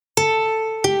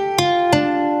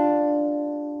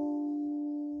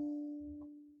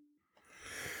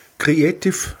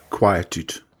Creative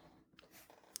quietude.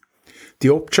 The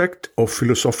object of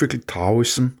philosophical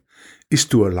Taoism is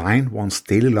to align one's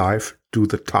daily life to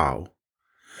the Tao,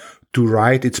 to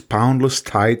ride its boundless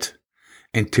tide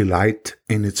and delight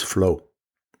in its flow.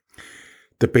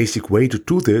 The basic way to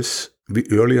do this, we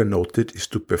earlier noted, is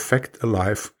to perfect a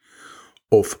life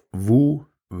of Wu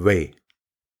Wei.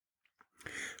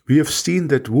 We have seen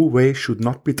that Wu Wei should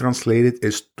not be translated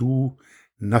as do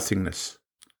nothingness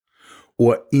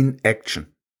or inaction,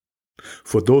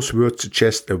 for those words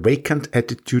suggest a vacant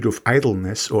attitude of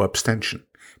idleness or abstention.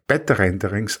 Better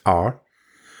renderings are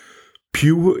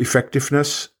pure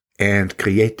effectiveness and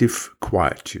creative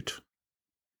quietude.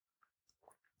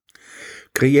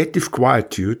 Creative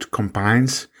quietude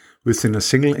combines within a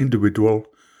single individual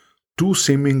two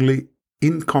seemingly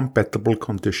incompatible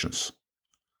conditions: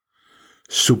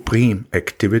 supreme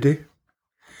activity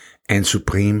and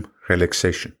supreme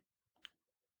relaxation.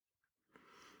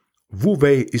 Wu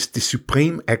Wei is the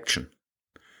supreme action,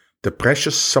 the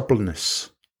precious suppleness,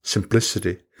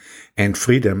 simplicity, and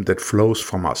freedom that flows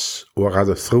from us, or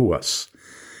rather through us,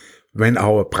 when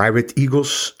our private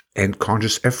egos and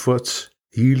conscious efforts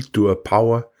yield to a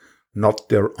power not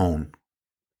their own.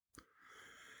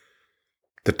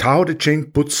 The Tao Te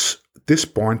Ching puts this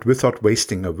point without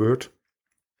wasting a word.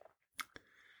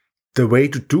 The way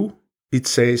to do, it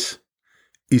says,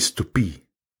 is to be.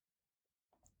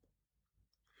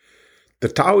 The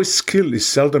Taoist skill is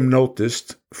seldom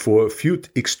noticed, for viewed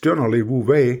externally, Wu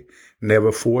Wei,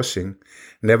 never forcing,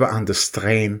 never under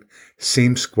strain,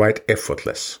 seems quite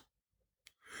effortless.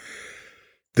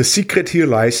 The secret here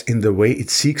lies in the way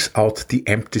it seeks out the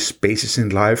empty spaces in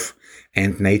life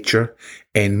and nature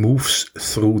and moves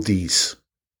through these.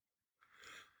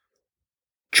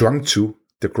 Chuang-Tzu,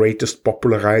 the greatest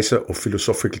popularizer of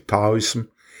philosophical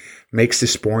Taoism, makes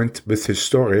this point with his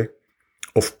story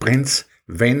of Prince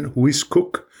Wen Hui's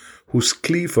cook, whose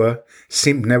cleaver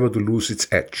seemed never to lose its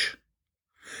edge.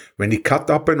 When he cut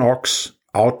up an ox,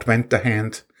 out went the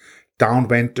hand, down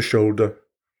went the shoulder.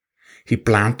 He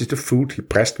planted the food, he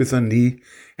pressed with a knee,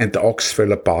 and the ox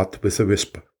fell apart with a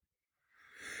whisper.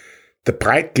 The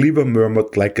bright cleaver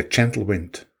murmured like a gentle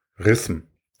wind, rhythm,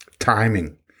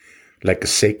 timing, like a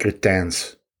sacred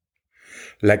dance,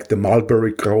 like the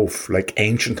mulberry grove, like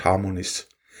ancient harmonies.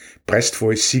 Pressed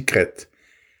for his secret,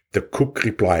 the cook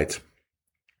replied,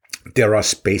 "There are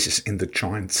spaces in the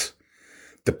joints.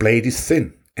 The blade is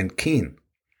thin and keen.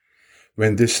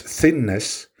 When this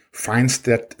thinness finds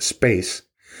that space,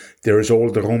 there is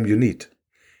all the room you need.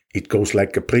 It goes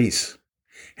like a breeze.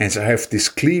 Hence I have this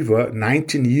cleaver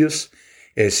 19 years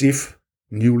as if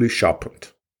newly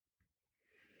sharpened."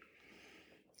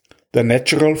 The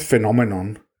natural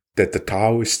phenomenon that the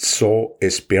Taoists saw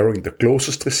as bearing the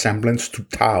closest resemblance to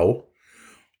Tao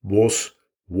was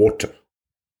water.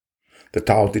 The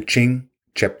Tao Te Ching,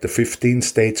 chapter 15,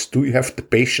 states, "Do you have the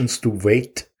patience to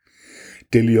wait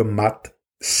till your mud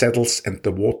settles and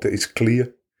the water is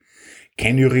clear?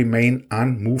 Can you remain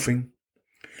unmoving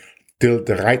till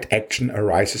the right action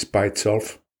arises by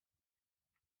itself?"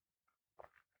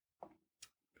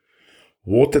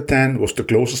 Water then was the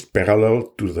closest parallel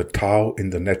to the Tao in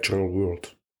the natural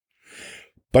world.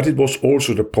 But it was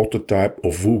also the prototype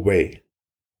of Wu Wei.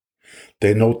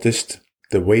 They noticed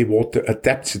the way water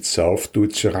adapts itself to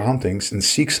its surroundings and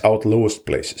seeks out lowest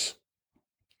places.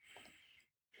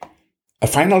 A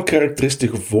final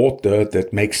characteristic of water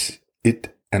that makes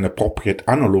it an appropriate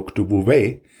analog to Wu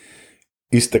Wei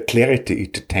is the clarity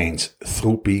it attains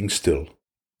through being still.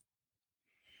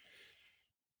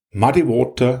 Muddy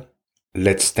water,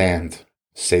 let stand,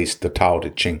 says the Tao Te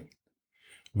Ching,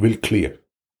 will clear.